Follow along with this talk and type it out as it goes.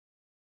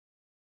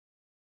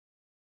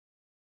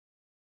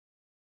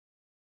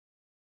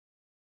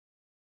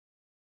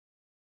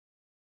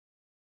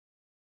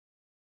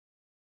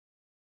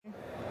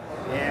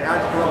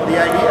up the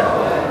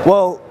idea?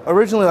 Well,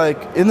 originally,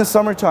 like in the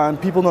summertime,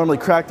 people normally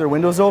crack their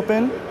windows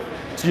open,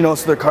 so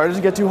their car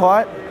doesn't get too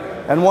hot.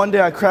 And one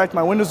day I cracked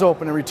my windows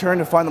open and returned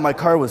to find that my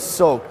car was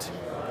soaked.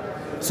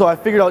 So I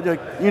figured out,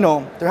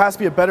 there has to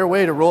be a better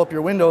way to roll up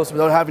your windows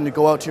without having to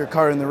go out to your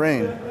car in the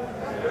rain.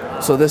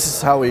 So this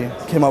is how we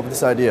came up with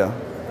this idea.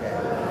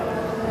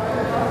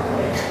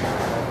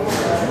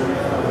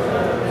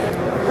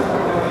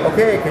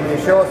 Okay, can you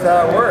show us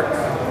how it works?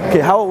 Okay,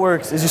 how it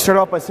works is you start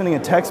off by sending a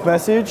text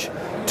message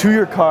to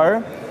your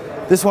car.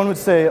 This one would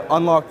say,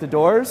 unlock the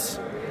doors.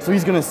 So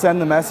he's going to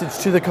send the message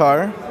to the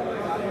car.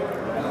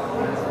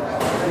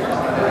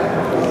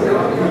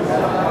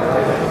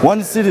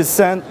 Once it is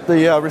sent,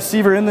 the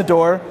receiver in the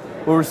door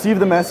will receive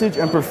the message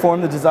and perform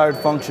the desired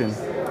function.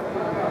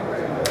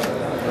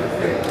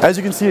 As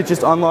you can see, it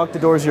just unlocked the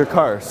doors of your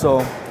car. So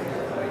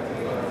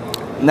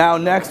now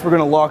next we're going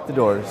to lock the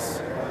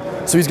doors.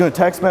 So he's going to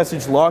text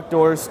message lock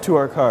doors to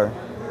our car.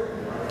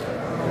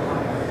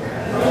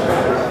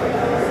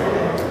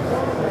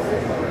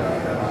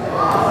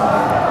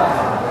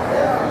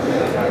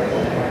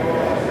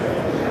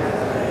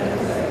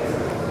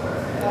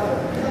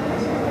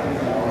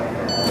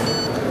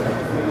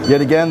 Yet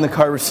again, the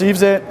car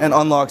receives it and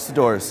unlocks the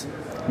doors.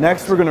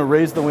 Next, we're going to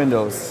raise the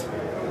windows.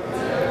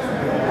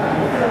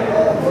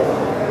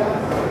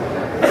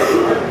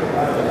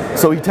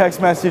 So he text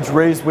message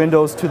raise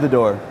windows to the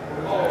door.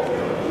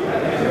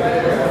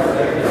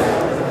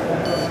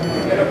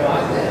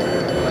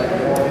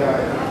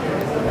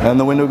 And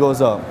the window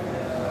goes up.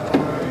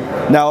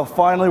 Now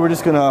finally, we're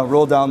just going to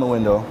roll down the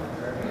window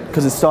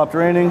because it stopped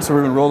raining, so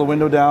we're going to roll the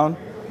window down.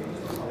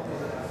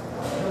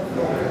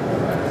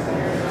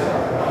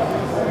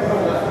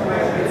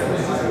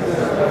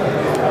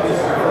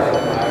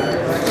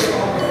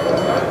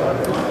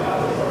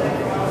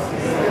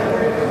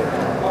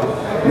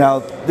 Now,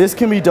 this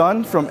can be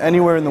done from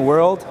anywhere in the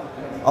world.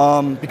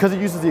 Because it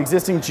uses the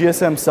existing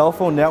GSM cell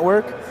phone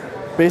network,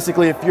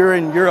 basically if you're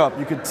in Europe,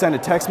 you could send a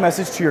text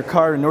message to your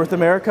car in North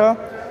America,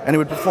 and it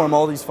would perform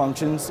all these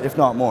functions, if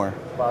not more.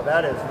 Wow,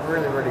 that is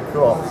really, really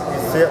cool.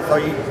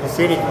 You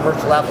see any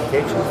commercial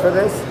applications for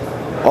this?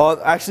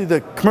 Actually,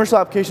 the commercial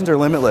applications are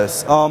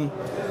limitless.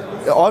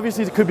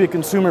 Obviously, it could be a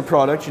consumer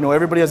product.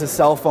 Everybody has a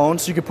cell phone,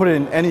 so you could put it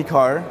in any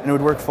car, and it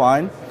would work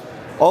fine.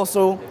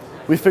 Also,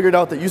 we figured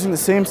out that using the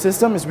same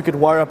system is we could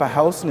wire up a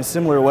house in a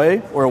similar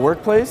way, or a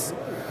workplace.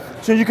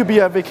 So you could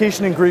be at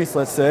vacation in Greece,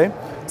 let's say,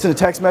 send a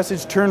text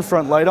message, turn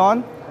front light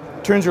on,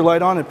 turns your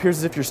light on, it appears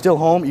as if you're still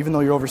home even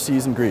though you're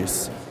overseas in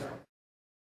Greece.